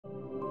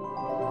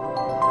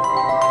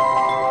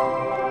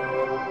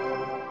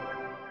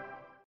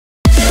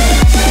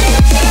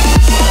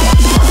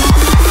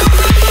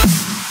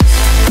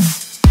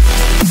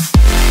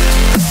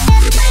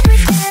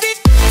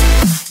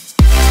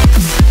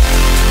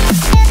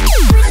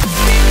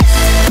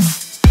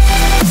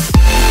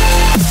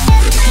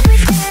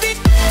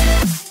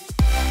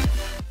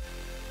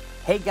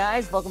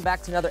guys, welcome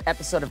back to another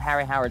episode of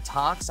Harry Howard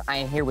Talks. I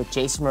am here with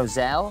Jason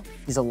Rosell.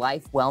 He's a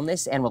life,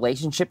 wellness, and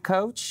relationship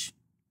coach.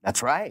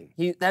 That's right.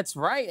 That's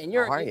right, and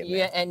you're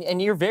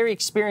and you're very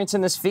experienced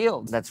in this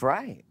field. That's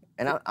right.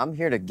 And I'm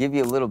here to give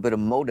you a little bit of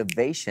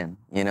motivation.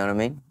 You know what I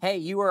mean? Hey,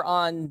 you were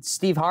on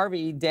Steve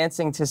Harvey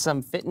dancing to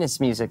some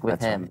fitness music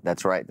with him. Right.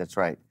 That's right. That's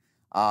right.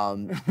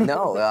 You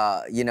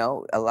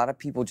know, a lot of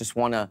people just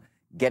want to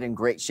get in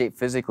great shape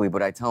physically,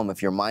 but I tell them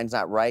if your mind's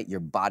not right, your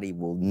body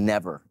will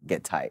never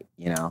get tight.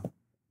 You know?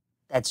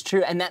 That's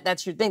true, and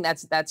that's your thing.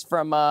 That's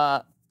from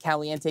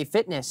Caliente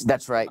Fitness.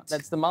 That's right.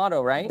 That's the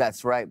motto, right?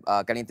 That's right.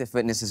 Caliente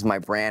Fitness is my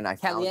brand.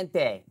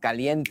 Caliente.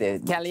 Caliente.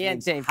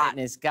 Caliente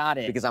Fitness. Got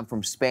it. Because I'm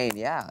from Spain.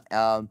 Yeah.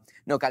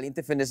 No,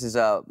 Caliente Fitness is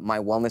my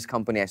wellness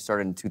company. I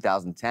started in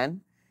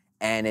 2010,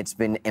 and it's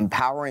been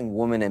empowering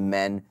women and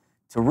men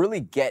to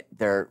really get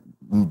their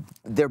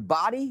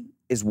body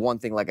is one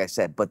thing, like I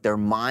said, but their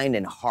mind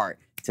and heart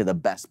to the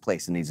best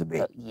place it needs to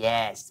be.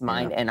 Yes,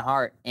 mind and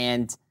heart.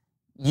 And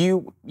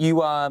you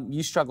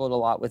struggled a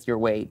lot with your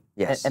weight.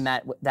 Yes. And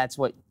that's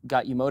what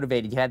got you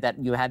motivated. You had that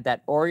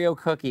Oreo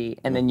cookie,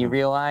 and then you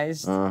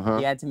realized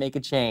you had to make a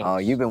change. Oh,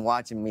 you've been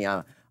watching me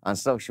on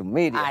social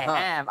media. I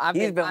have. I've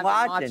been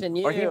watching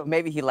you. Or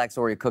maybe he likes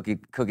Oreo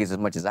cookies as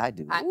much as I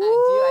do. I do, but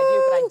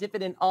I dip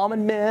it in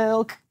almond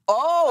milk.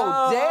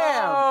 Oh,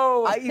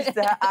 damn!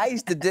 I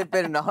used to dip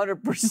it in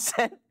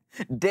 100%.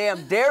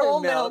 Damn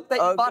dairy milk that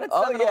you bought at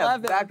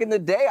 7-Eleven. Back in the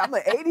day, I'm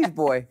an '80s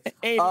boy.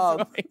 80s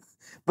boy.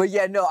 But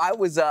yeah, no, I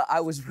was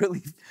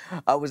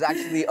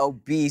actually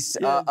obese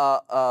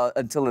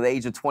until the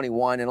age of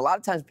 21, and a lot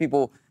of times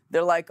people,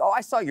 they're like, "Oh,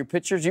 I saw your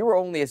pictures. You were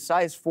only a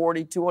size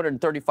 40,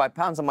 235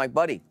 pounds." I'm like,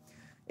 buddy,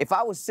 if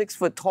I was 6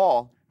 foot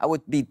tall, I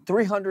would be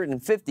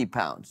 350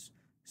 pounds.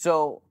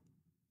 So,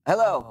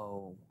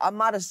 hello, I'm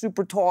not a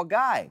super tall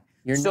guy.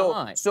 You're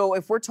not. So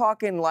if we're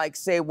talking like,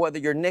 say, whether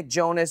you're Nick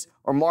Jonas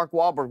or Mark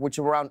Wahlberg, which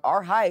are around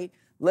our height,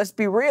 let's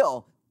be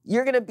real.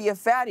 You're gonna be a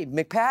fatty,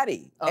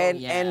 McPatty.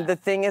 And the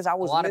thing is, I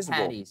was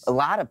miserable. A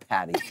lot of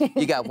patties.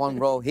 You got one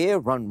roll here,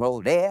 one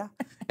roll there,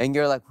 and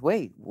you're like,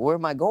 wait, where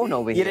am I going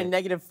over here? Get a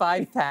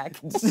 -5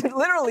 pack.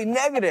 Literally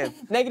negative.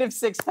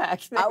 -6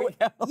 pack.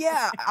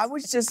 Yeah, I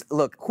was just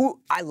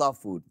I love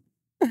food.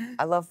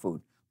 I love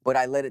food, but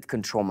I let it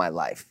control my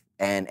life,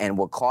 and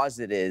what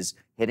caused it is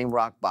hitting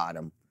rock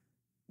bottom,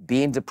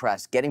 being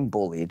depressed, getting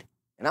bullied,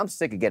 and I'm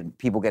sick of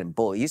people getting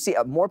bullied. You see,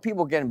 more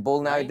people getting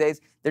bullied nowadays.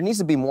 There needs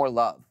to be more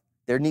love.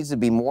 There needs to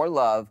be more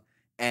love,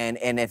 and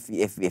if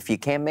you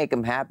can't make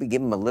them happy,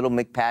 give them a little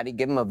McPatty,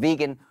 give them a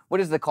vegan,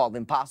 what is it called,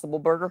 Impossible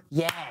Burger?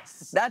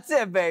 Yes. That's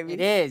it, baby. It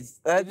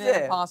is. That's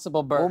it.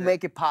 Impossible Burger. We'll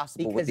make it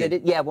possible because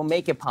we'll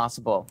make it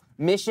possible.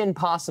 Mission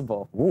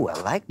possible. Ooh, I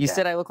like that. You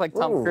said I look like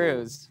Tom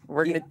Cruise.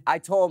 I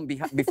told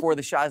him before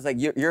the show, I was like,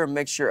 you're a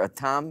mixture of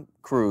Tom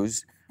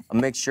Cruise, a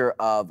mixture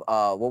of,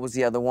 what was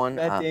the other one?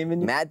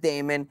 Matt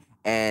Damon.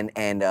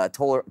 And a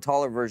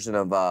taller version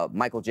of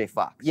Michael J.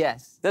 Fox.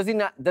 Yes. Does he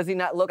not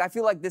look? I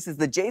feel like this is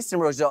the Jason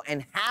Rosell,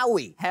 and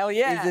Howie. Hell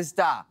yeah. Is the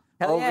star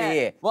over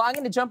here. Well, I'm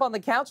gonna jump on the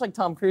couch like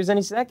Tom Cruise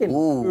any second.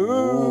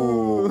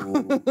 Ooh.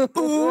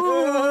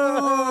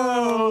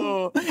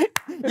 Ooh.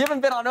 You haven't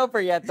been on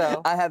Oprah yet,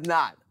 though. I have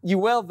not. You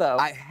will, though.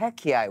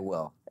 Heck yeah, I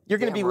will. You're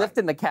going to be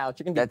lifting the couch.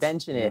 You're going to be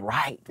benching it.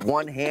 Right.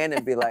 One hand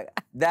and be like,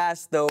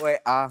 that's the way,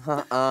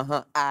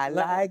 I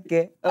like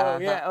it.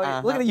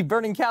 Yeah. Look at you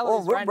burning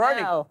calories we're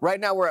burning. now. Right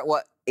now we're at,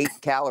 what, 8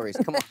 calories.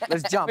 Come on,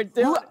 let's jump. We're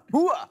doing it.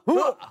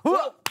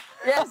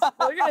 Yes,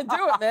 we're going to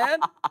do it, man.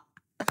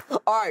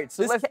 All right,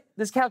 so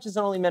this couch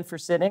isn't only meant for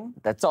sitting.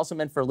 It's also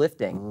meant for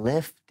lifting.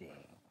 Lifting.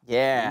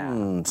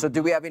 Yeah. So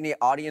do we have any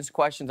audience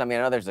questions? I mean,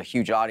 I know there's a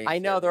huge audience. I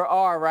know there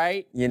are,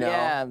 right? You know?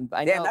 Yeah,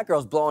 I know. Damn, that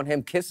girl's blowing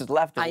him kisses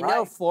left and right. I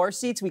know, floor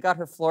seats. We got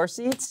her floor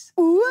seats.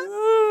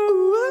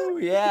 Ooh.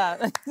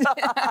 Yeah.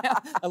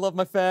 I love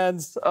my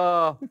fans.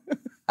 Oh,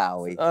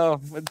 Howie.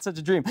 Oh, it's such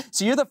a dream.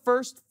 So you're the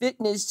first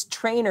fitness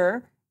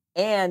trainer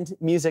and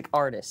music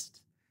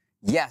artist.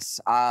 Yes.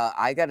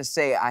 I got to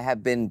say, I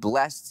have been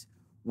blessed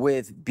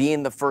with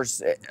being the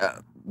first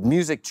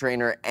music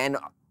trainer and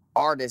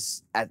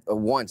artists at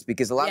once,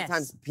 because a lot of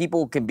times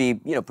people can be,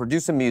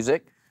 producing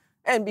music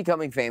and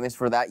becoming famous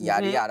for that,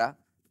 yada, yada.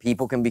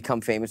 People can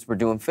become famous for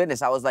doing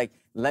fitness. I was like,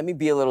 let me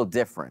be a little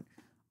different.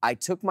 I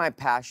took my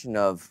passion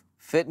of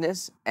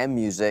fitness and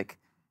music,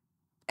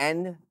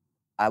 and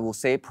I will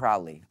say it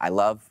proudly, I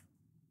love,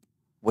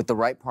 with the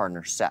right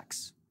partner,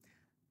 sex.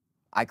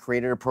 I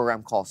created a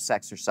program called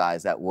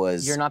Sexercise that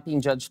was... You're not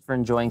being judged for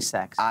enjoying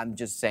sex. I'm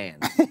just saying,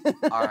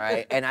 all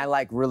right? And I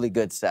like really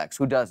good sex.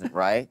 Who doesn't,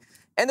 right?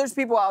 And there's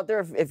people out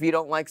there, if you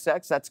don't like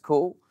sex, that's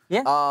cool.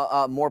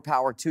 Yeah. More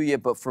power to you.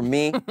 But for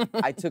me,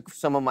 I took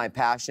some of my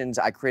passions.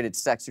 I created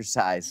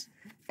Sexercise.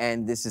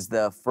 And this is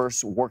the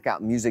first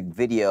workout music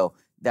video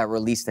that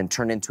released and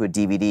turned into a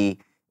DVD.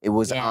 It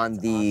was on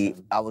the,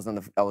 awesome.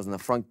 I was on the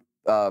front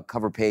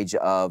cover page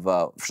of,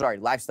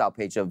 lifestyle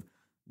page of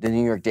the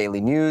New York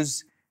Daily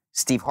News.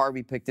 Steve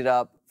Harvey picked it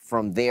up.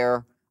 From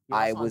there,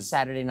 I was on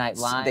Saturday Night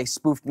Live. They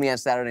spoofed me on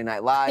Saturday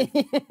Night Live.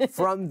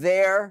 From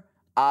there,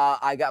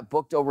 I got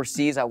booked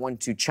overseas. I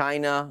went to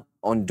China,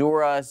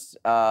 Honduras,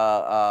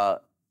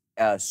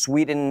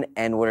 Sweden,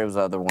 and what was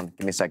the other one?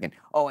 Give me a second.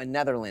 Oh, and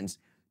Netherlands,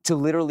 to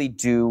literally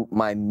do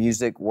my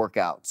music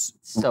workouts.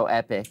 So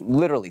epic.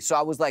 Literally. So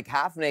I was like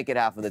half naked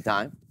half of the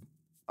time.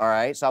 All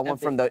right. So I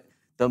went from the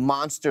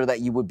monster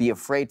that you would be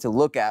afraid to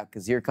look at,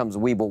 because here comes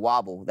Weeble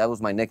Wobble. That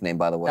was my nickname,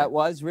 by the way. That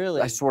was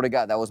really? I swear to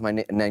God, that was my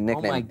nickname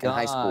in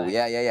high school.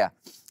 Yeah.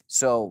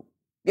 So,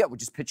 yeah, well,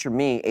 just picture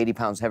me 80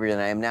 pounds heavier than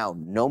I am now.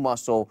 No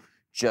muscle,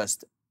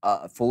 just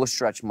full of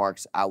stretch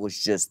marks. I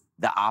was just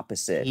the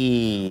opposite.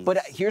 Jeez. But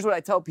here's what I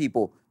tell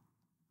people.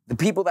 The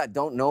people that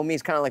don't know me,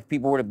 it's kind of like if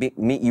people were to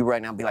meet you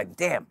right now and be like,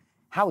 damn,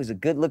 Howie's a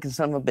good-looking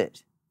son of a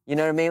bitch. You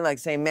know what I mean? Like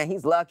saying, man,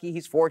 he's lucky,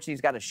 he's fortunate,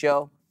 he's got a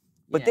show.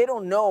 But they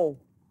don't know,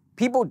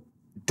 people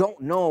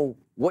don't know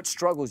what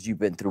struggles you've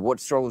been through, what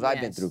struggles I've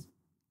been through.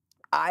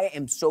 I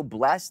am so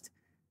blessed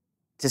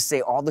to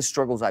say all the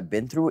struggles I've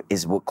been through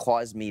is what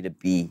caused me to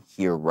be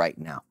here right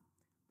now,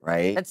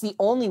 right? That's the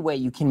only way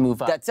you can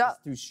move up. That's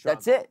through struggle.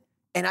 That's it.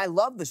 And I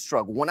love the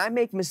struggle. When I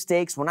make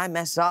mistakes, when I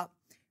mess up,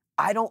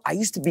 I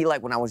used to be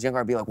like, when I was younger,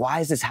 I'd be like, why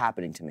is this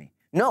happening to me?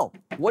 No,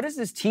 what is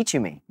this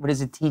teaching me? What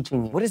is it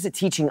teaching you? What is it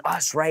teaching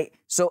us, right?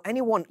 So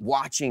anyone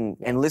watching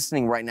and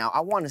listening right now,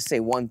 I want to say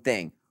one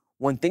thing.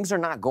 When things are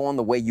not going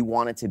the way you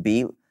want it to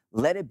be,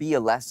 let it be a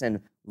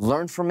lesson,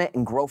 learn from it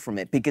and grow from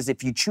it. Because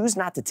if you choose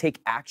not to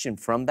take action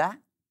from that,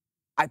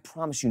 I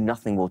promise you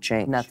nothing will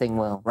change. Nothing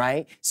will.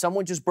 Right?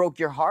 Someone just broke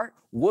your heart,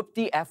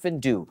 whoop-de-effing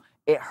do.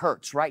 It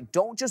hurts, right?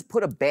 Don't just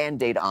put a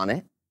Band-Aid on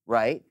it,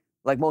 right?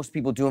 Like most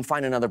people do and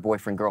find another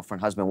boyfriend,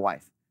 girlfriend, husband,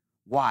 wife.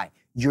 Why?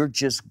 You're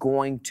just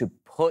going to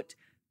put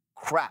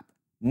crap,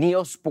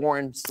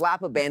 Neosporin,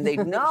 slap a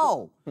Band-Aid.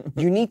 No,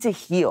 you need to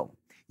heal.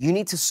 You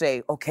need to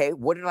say, okay,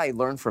 what did I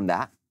learn from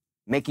that?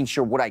 Making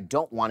sure what I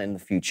don't want in the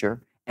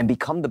future and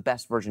become the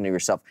best version of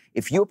yourself.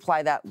 If you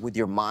apply that with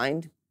your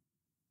mind,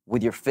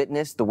 with your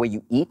fitness, the way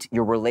you eat,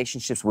 your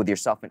relationships with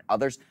yourself and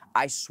others,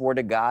 I swear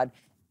to God,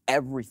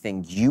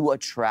 everything you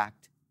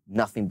attract,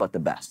 nothing but the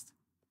best.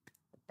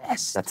 The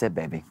best. That's it,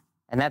 baby.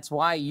 And that's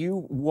why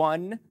you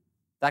won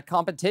that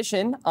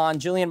competition on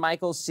Jillian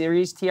Michaels'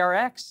 series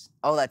TRX.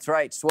 Oh, that's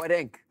right. Sweat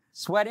Inc.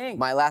 Sweat Inc.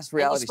 My last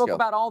reality and you spoke show.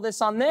 about all this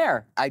on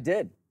there. I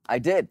did.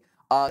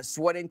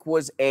 Sweat Inc.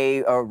 was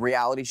a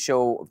reality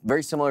show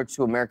very similar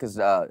to America's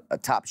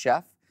Top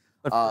Chef,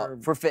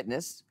 but for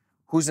fitness.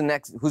 Who's the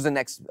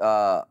next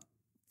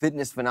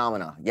fitness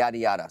phenomena? Yada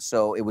yada.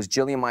 So it was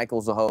Jillian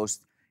Michaels, the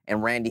host,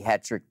 and Randy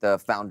Hetrick, the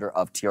founder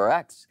of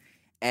TRX.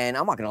 And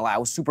I'm not gonna lie, I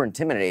was super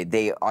intimidated.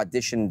 They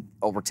auditioned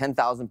over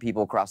 10,000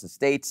 people across the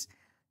states.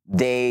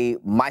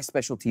 My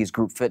specialty is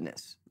group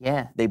fitness.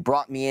 Yeah. They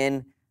brought me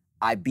in.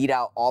 I beat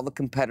out all the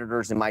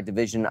competitors in my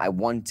division. I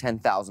won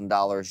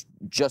 $10,000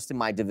 just in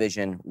my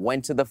division,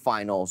 went to the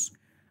finals.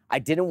 I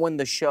didn't win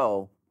the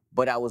show,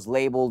 but I was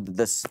labeled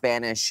the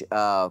Spanish,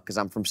 because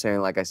I'm from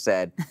Spain, like I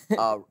said,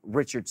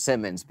 Richard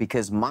Simmons,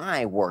 because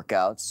my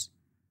workouts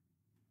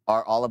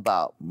are all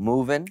about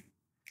moving,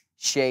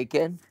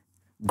 shaking,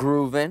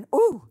 grooving,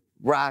 ooh,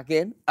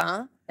 rocking,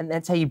 And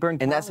that's how you burn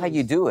calories. and that's how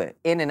you do it,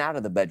 in and out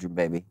of the bedroom,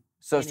 baby.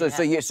 So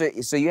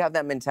you have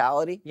that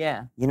mentality.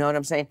 Yeah. You know what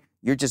I'm saying?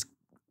 You're just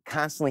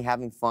constantly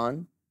having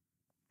fun,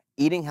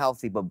 eating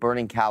healthy, but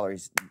burning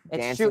calories.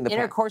 It's true.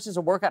 Intercourse is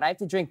a workout. I have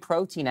to drink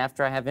protein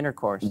after I have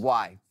intercourse.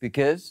 Why?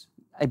 Because?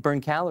 I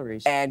burn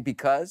calories. And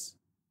because?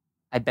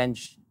 I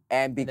bench.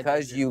 And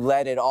because you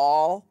let it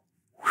all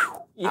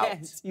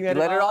Yes, out. You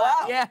let it all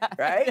out. Yeah.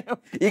 Right?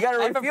 You got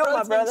to refuel,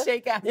 my brother.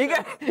 Shake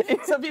after.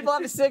 Some people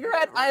have a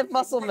cigarette. I have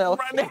muscle milk.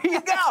 There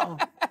you go.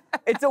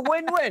 It's a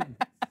win-win,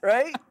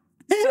 right?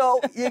 So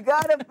you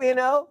got to,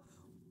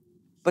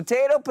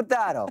 potato,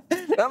 potato.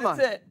 Come on.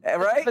 That's it.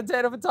 Right?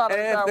 Potato, potato.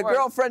 And if the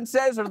girlfriend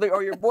says,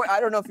 or your boy,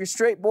 I don't know if you're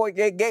straight, boy,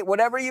 gay,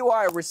 whatever you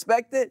are,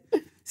 respect it.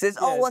 Says,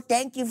 oh, well,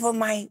 thank you for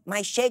my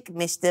shake,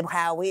 Mr.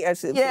 Howie. I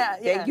said,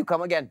 thank you,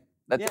 come again.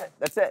 That's it.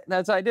 That's it.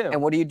 That's what I do.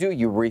 And what do?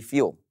 You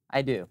refuel.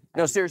 I do.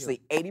 No,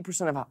 seriously,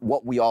 80% of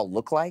what we all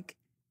look like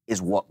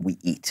is what we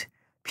eat.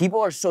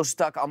 People are so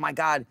stuck, oh my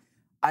God,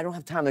 I don't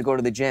have time to go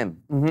to the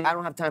gym. I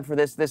don't have time for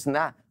this, and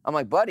that. I'm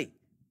like, buddy,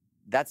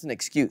 that's an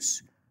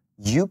excuse.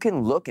 You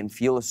can look and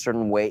feel a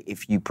certain way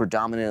if you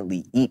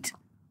predominantly eat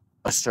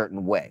a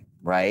certain way,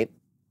 right?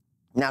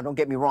 Now, don't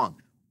get me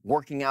wrong.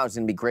 Working out is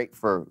gonna be great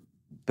for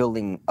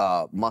building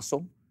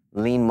muscle,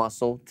 lean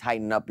muscle,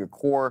 tighten up your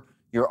core,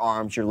 your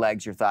arms, your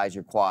legs, your thighs,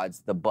 your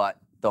quads, the butt,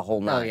 the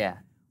whole nine. Oh, yeah.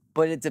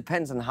 But it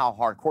depends on how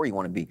hardcore you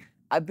want to be.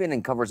 I've been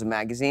in covers of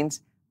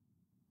magazines.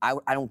 I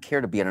don't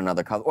care to be in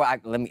another cover. Well,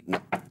 let me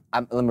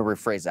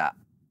rephrase that.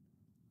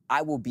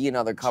 I will be in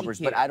other covers,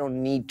 but I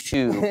don't need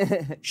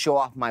to show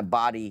off my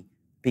body,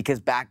 because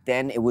back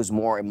then it was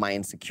more in my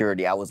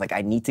insecurity. I was like,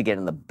 I need to get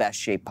in the best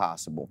shape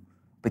possible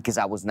because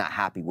I was not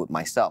happy with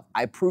myself.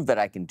 I proved that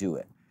I can do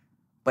it.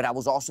 But I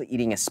was also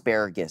eating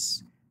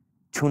asparagus,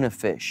 tuna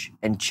fish,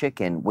 and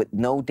chicken with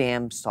no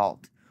damn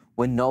salt.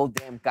 With no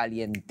damn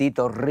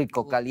calientito,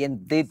 rico,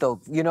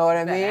 calientito. You know what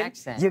I mean?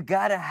 Accent. You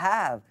gotta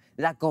have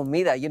la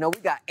comida. We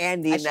got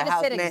Andy in the house, I should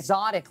have said man.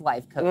 exotic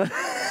life coach.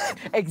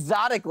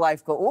 Exotic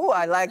life coach. Ooh,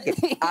 I like it.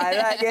 I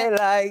like it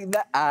like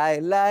that. I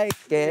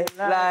like it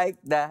like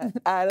that.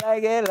 I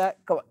like it like.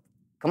 Come on.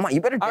 Come on,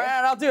 you better dance. All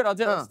right, I'll do it.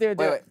 Let's do it.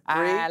 Wait.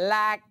 I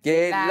like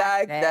it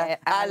like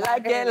that. I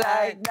like it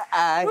like that.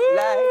 I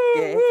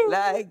like it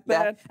like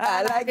that.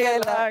 I like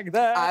it like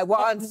that. I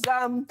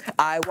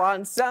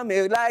want some.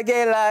 You like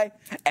it like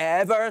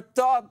ever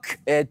talk.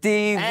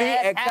 TV.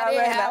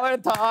 Harry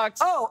Howard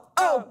talks.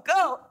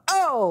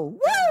 Oh,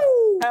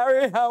 woo!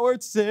 Harry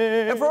Howard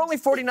sings. And for only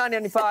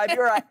 $49.95,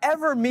 you're at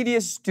Ever Media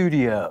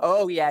Studio.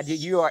 Oh yeah, dude,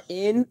 you are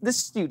in the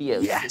studio.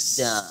 Yes.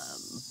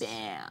 System.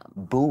 Bam.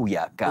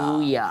 Booyaka.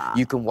 Booyah.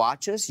 You can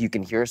watch us. You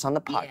can hear us on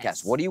the podcast.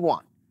 Yes. What do you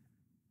want?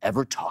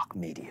 Ever Talk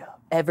Media.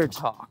 Ever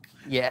Talk.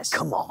 Yes.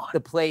 Come on. The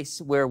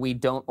place where we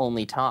don't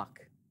only talk.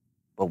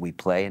 But we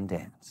play and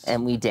dance.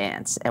 And we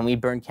dance. And we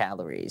burn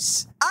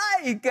calories.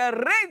 Ay, que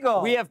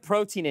rico! We have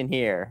protein in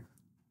here.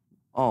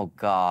 Oh,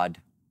 God.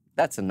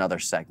 That's another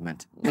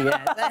segment.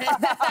 Yeah.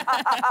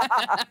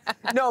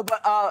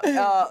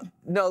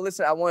 No,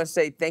 listen, I want to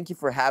say thank you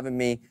for having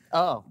me.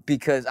 Oh.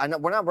 Because I know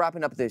we're not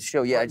wrapping up this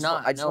show yet.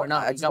 We're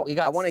not.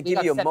 I want to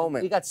give you a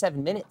moment. We got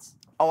 7 minutes.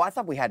 Oh, I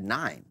thought we had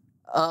 9.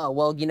 Oh,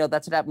 well, you know,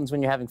 that's what happens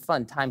when you're having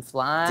fun. Time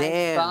flies.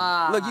 Damn.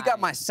 by. Look, you got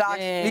my socks.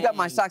 Dang. You got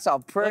my socks all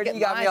pretty.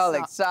 You got me all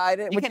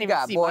excited. You What can't you even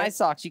got, see boy? my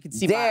socks. You can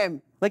see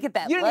Damn. Look at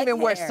that You didn't leg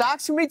even wear hair.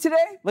 socks for me today?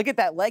 Look at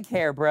that leg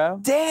hair, bro.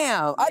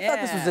 Damn. I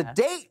thought this was a Yeah.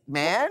 date,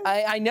 man.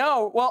 I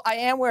know. Well, I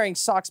am wearing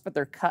socks, but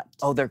they're cut.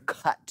 Oh, they're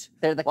cut.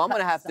 They're the Well, I'm cut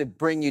going to have to socks.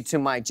 bring you to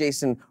my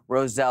Jason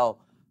Rosell,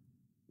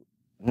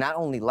 not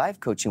only life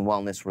coaching,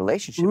 wellness,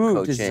 relationship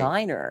coaching.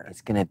 Designer.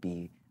 It's going to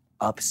be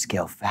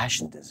upscale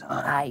fashion design.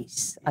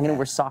 Nice. I'm going to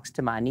wear socks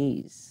to my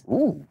knees.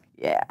 Ooh.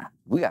 Yeah.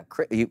 We got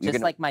Just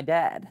like my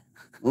dad.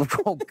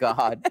 Oh,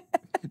 God.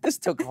 This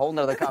took a whole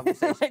nother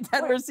conversation. My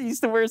dad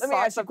used to wear Let me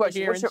socks ask you a up to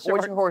question. here What's and your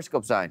short.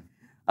 horoscope sign?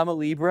 I'm a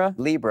Libra.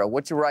 Libra.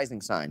 What's your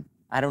rising sign?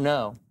 I don't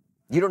know.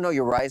 You don't know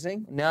your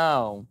rising?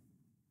 No.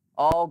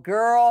 Oh,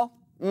 girl.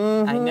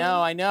 I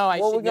know. I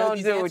What we should know gonna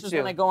these do with answers you?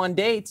 when I go on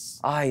dates.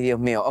 Ay, Dios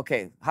mío.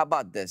 Okay, how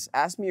about this?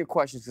 Ask me your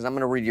questions because I'm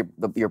going to read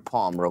your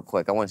palm real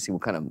quick. I want to see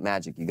what kind of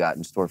magic you got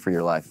in store for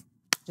your life.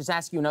 Just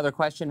ask you another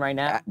question right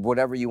now.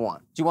 Whatever you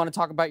want. Do you want to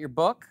talk about your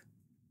book?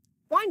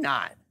 Why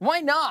not? Why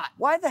not?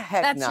 Why the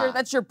heck not?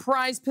 That's your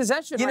prized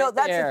possession. You know, right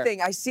that's there. the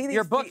thing. I see these.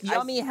 Your book,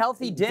 Yummy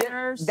Healthy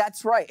Dinners.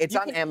 That's right. It's You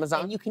on can-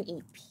 Amazon. And you can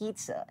eat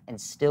pizza and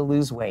still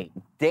lose weight.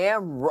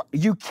 Damn right.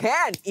 You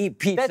can eat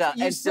pizza That's what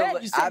you and said.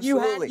 still You said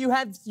absolutely.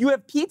 you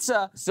have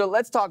pizza. So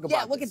let's talk about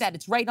Yeah, look this. at that.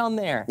 It's right on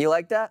there. You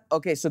like that?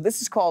 Okay, so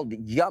this is called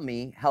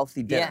Yummy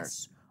Healthy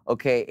Dinners.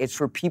 Okay, it's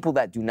for people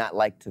that do not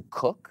like to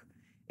cook.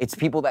 It's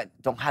people that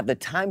don't have the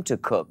time to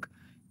cook.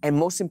 And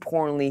most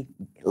importantly,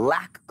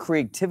 lack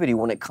creativity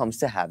when it comes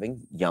to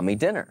having yummy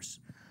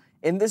dinners.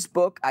 In this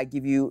book, I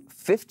give you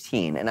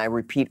 15, and I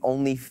repeat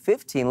only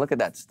 15. Look at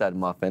that stud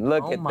muffin.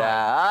 Look Oh at my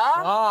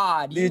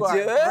that. Did God,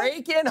 you are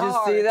breaking Did you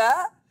hearts. see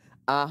that?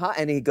 Uh-huh.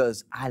 And he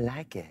goes, I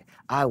like it.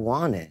 I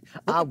want it.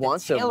 I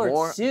want some Tailored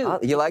more.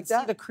 suit. You like can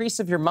that? See the crease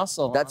of your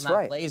muscle That's on that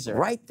right. blazer.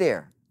 Right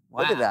there.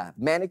 Look at Wow. that.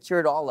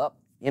 Manicured all up.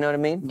 You know what I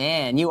mean?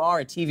 Man, you are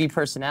a TV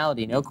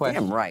personality, no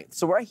question. Damn right.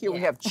 So right here we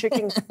Yeah. have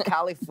chicken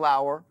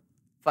cauliflower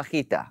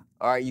fajita.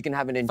 All right, you can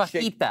have it in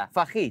Fajita.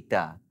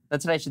 Fajita.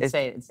 That's what I should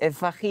say. It's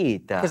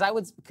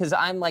fajita. Because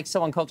I'm like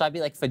so uncultured, I'd be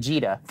like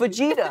fajita.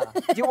 Fajita.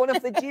 Do you want a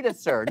fajita,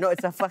 sir? No,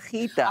 it's a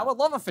fajita. I would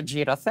love a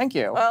fajita, thank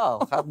you.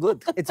 Oh, how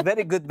good. It's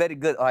very good, very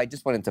good. Oh, I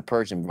just went into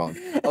Persian wrong.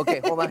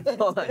 Okay, hold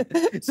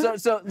on.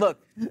 So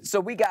look.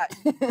 So we got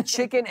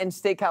chicken and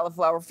steak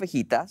cauliflower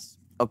fajitas.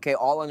 Okay,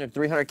 all under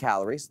 300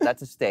 calories.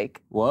 That's a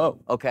steak. Whoa.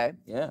 Okay.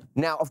 Yeah.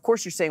 Now, of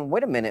course, you're saying,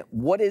 wait a minute,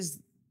 what is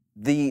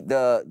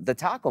the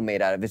taco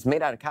made out of? It's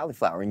made out of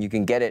cauliflower, and you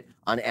can get it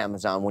on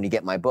Amazon when you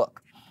get my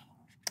book.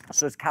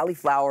 So it's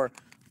cauliflower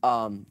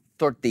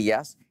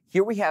tortillas.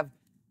 Here we have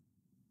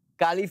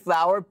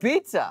cauliflower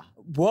pizza.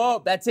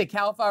 Whoa, that's it.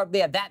 Cauliflower.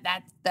 Yeah,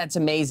 that's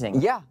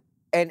amazing. Yeah,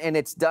 and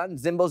it's done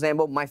Zimbo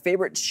Zambo. My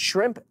favorite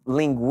shrimp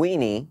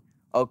linguine,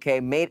 okay,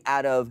 made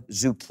out of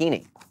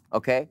zucchini,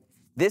 okay?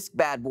 This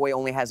bad boy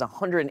only has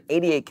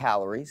 188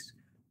 calories,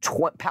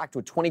 packed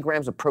with 20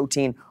 grams of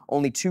protein,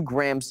 only 2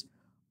 grams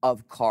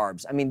of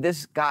carbs. I mean,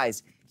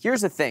 guys,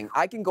 here's the thing.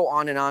 I can go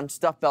on and on.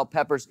 Stuffed bell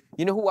peppers.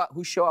 You know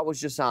whose show I was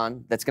just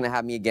on that's going to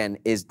have me again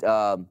is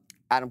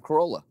Adam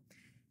Carolla.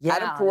 Yeah,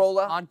 Adam on his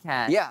Carolla.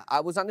 podcast. Yeah,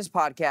 I was on his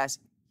podcast.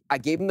 I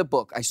gave him the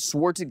book. I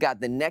swear to God,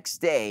 the next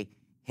day,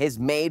 his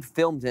maid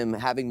filmed him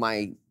having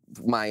my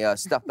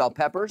stuffed bell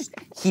peppers.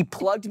 He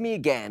plugged me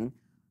again.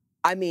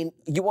 I mean,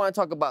 you want to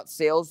talk about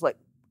sales? Like,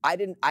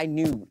 I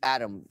knew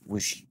Adam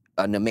was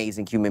an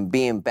amazing human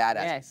being, badass.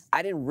 Yes.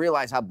 I didn't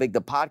realize how big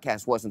the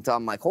podcast was until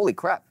I'm like, holy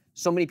crap,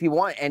 so many people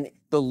want it. And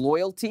the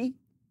loyalty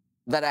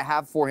that I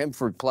have for him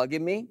for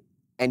plugging me,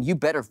 and you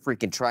better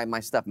freaking try my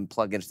stuff and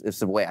plug it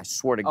this way. I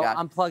swear to Oh, God.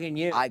 I'm plugging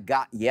you.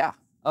 Yeah.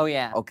 Oh,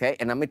 yeah. Okay,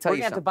 and I'm going to tell We're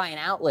you going to have to something. buy an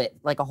outlet,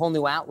 like a whole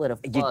new outlet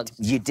of plugs.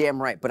 You're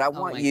damn right, but I Oh,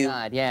 want my you.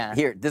 God, yeah.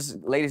 Here,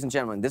 ladies and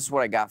gentlemen, this is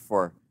what I got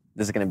for.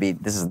 This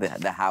is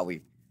the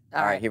Howie.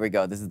 All right, here we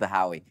go. This is the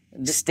Howie.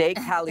 Steak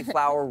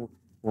cauliflower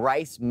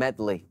rice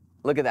medley.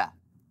 Look at that.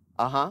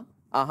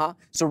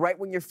 So right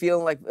when you're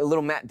feeling like a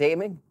little Matt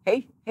Damon,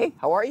 hey,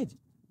 how are you?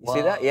 You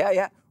see that?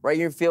 Yeah. Right,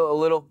 you feel a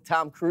little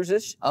Tom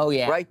Cruise-ish. Oh,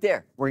 yeah. Right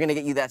there. We're gonna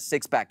get you that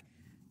six-pack.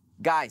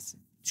 Guys,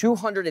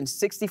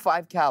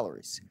 265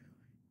 calories,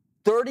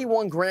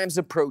 31 grams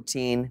of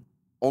protein,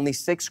 only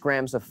 6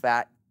 grams of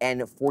fat,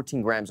 and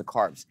 14 grams of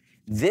carbs.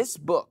 This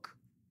book,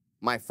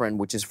 my friend,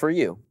 which is for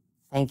you.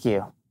 Thank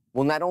you.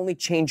 Will not only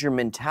change your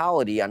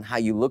mentality on how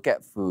you look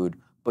at food,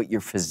 but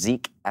your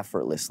physique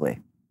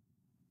effortlessly.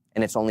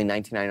 And it's only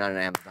 $19.99 on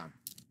Amazon.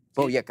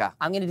 Booyaka.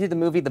 I'm gonna do the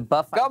movie The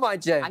Buff. Come on,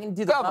 Jay. I'm gonna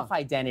do the Buff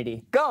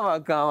Identity. Come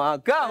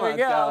on. There we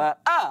go.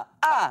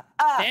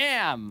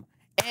 Damn.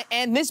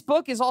 And this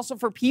book is also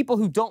for people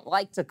who don't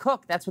like to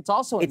cook. That's what's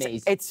also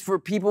amazing. It's for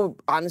people,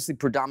 honestly,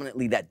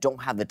 predominantly that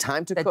don't have the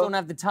time to cook. That don't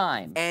have the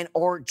time.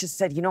 Or just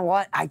said, you know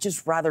what? I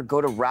just rather go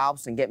to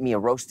Ralph's and get me a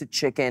roasted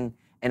chicken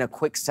and a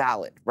quick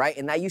salad, right?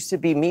 And that used to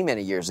be me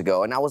many years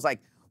ago. And I was like,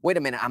 wait a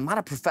minute, I'm not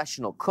a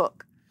professional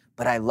cook,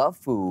 but I love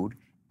food.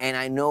 And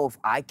I know if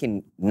I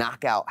can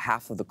knock out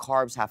half of the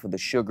carbs, half of the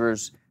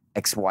sugars,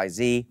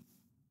 XYZ,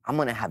 I'm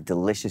gonna have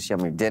delicious,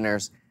 yummy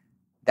dinners.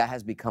 That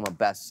has become a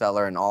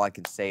bestseller, and all I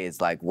can say is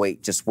like,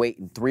 just wait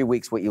in 3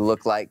 weeks what you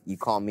look like. You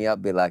call me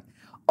up, be like,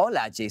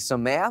 hola,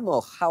 Jason, me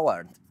amo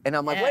Howard. And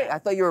I'm like, wait, I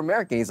thought you were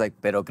American. He's like,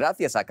 pero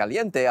gracias a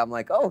caliente. I'm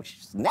like, oh,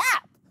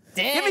 snap.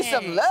 Dang. Give me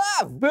some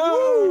love.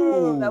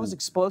 Boom. That was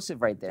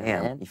explosive right there,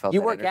 Damn, man. you felt You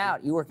that work energy?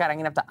 out. You work out. I'm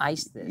gonna have to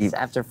ice this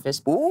after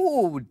fist bump.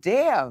 Ooh,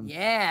 damn.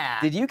 Yeah.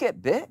 Did you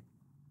get bit?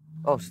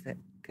 Oh,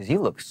 because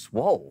you look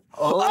swole.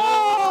 Oh!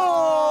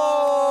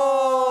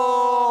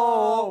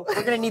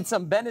 We're gonna need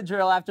some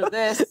Benadryl after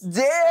this.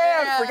 Damn!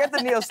 Yeah. Forget the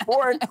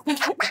Neosporin.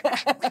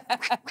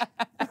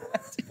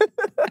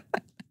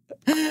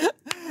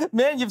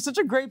 Man, you have such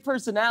a great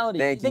personality.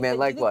 Thank you, man. Do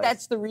you think Likewise.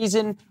 that's the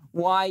reason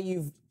why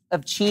you've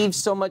achieved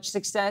so much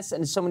success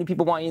and so many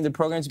people want you in the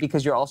programs,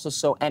 because you're also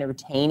so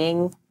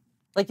entertaining?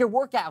 Like, your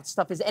workout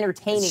stuff is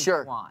entertaining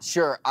to watch.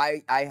 Sure.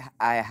 I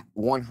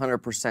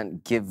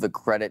 100% give the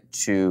credit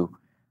to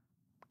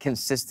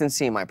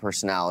consistency in my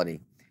personality.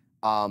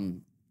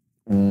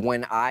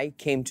 When I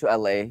came to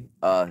LA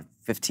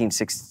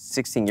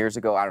 16 years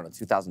ago, I don't know,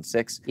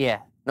 2006? Yeah.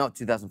 No,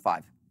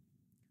 2005.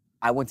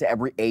 I went to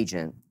every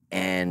agent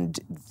and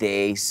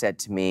they said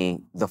to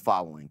me the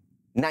following.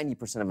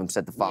 90% of them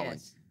said the following.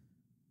 Yes.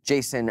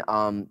 Jason,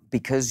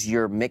 because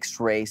you're mixed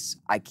race,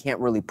 I can't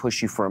really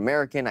push you for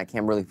American. I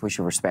can't really push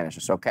you for Spanish.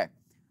 It's okay.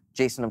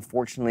 Jason,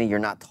 unfortunately, you're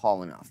not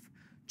tall enough.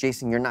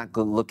 Jason, you're not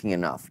good looking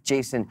enough.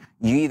 Jason,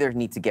 you either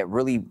need to get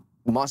really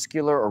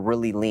muscular or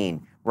really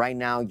lean. Right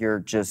now, you're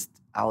just,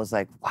 I was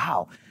like,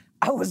 wow.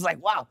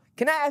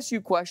 Can I ask you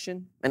a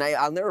question? And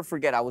I'll never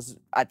forget,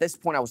 at this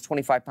point, I was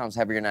 25 pounds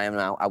heavier than I am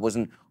now. I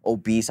wasn't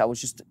obese. I was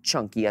just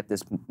chunky at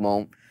this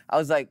moment. I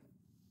was like,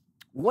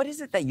 what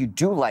is it that you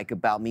do like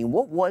about me?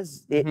 What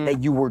was it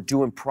that you were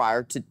doing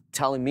prior to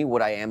telling me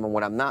what I am and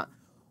what I'm not?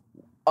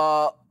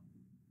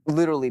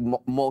 Literally,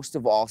 most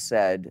of all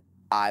said,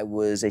 I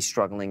was a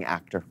struggling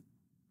actor.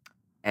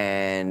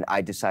 And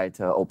I decided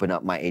to open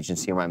up my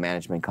agency or my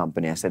management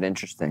company. I said,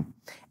 interesting.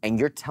 And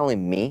you're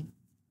telling me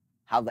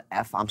how the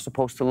F I'm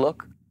supposed to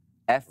look?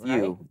 F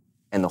you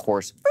and the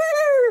horse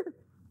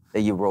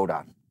that you rode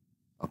on,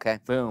 okay?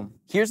 Boom.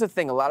 Here's the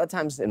thing, a lot of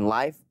times in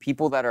life,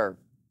 people that are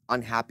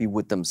unhappy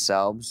with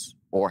themselves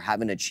or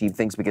haven't achieved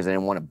things because they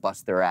didn't want to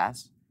bust their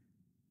ass,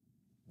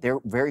 they're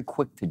very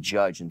quick to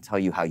judge and tell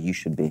you how you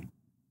should be.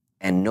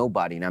 And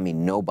nobody, and I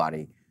mean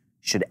nobody,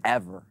 should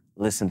ever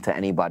listen to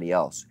anybody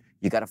else.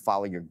 You got to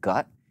follow your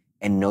gut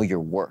and know your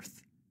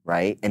worth,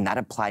 right? And that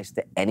applies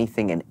to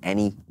anything and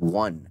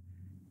anyone.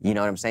 You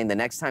know what I'm saying? The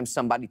next time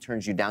somebody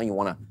turns you down, you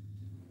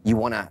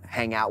wanna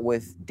hang out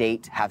with,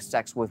 date, have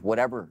sex with,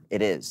 whatever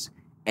it is,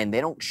 and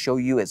they don't show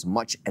you as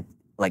much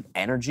like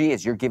energy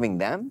as you're giving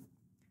them,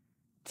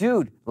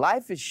 dude,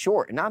 life is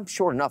short, and I'm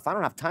short enough. I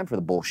don't have time for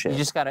the bullshit. You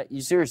just gotta,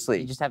 seriously.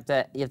 You just have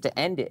to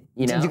end it,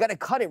 you know? You gotta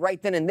cut it right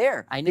then and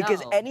there. I know.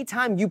 Because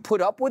anytime you put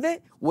up with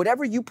it,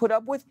 whatever you put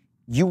up with,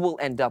 you will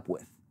end up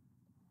with.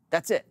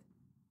 That's it.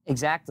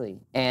 Exactly.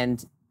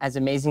 And as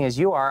amazing as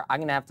you are, I'm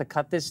gonna have to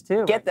cut this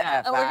too. Get the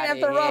F out. We're gonna have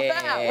to rough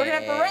out. We're gonna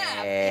have to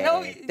rap. You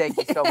know? Thank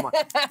you so much.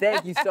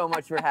 Thank you so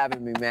much for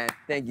having me, man.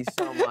 Thank you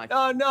so much.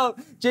 Oh no,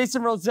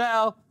 Jason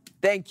Rosell.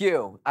 Thank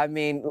you. I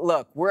mean,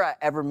 look, we're at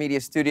Ever Media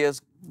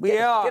Studios. We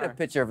are. Get a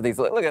picture of these.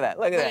 Look at that.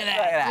 Look at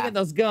that. Look at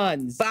those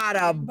guns.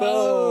 Bada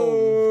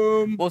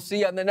boom. We'll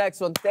see you on the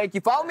next one. Thank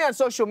you. Follow me on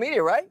social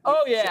media, right?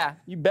 Oh yeah.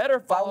 You better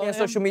follow me on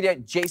social media.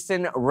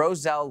 Jason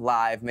Rosell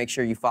Live. Make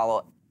sure you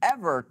follow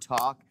Ever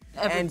Talk.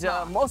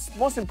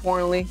 Most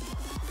importantly,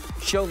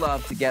 show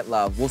love to get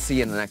love. We'll see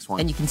you in the next one.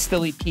 And you can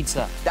still eat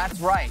pizza. That's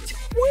right.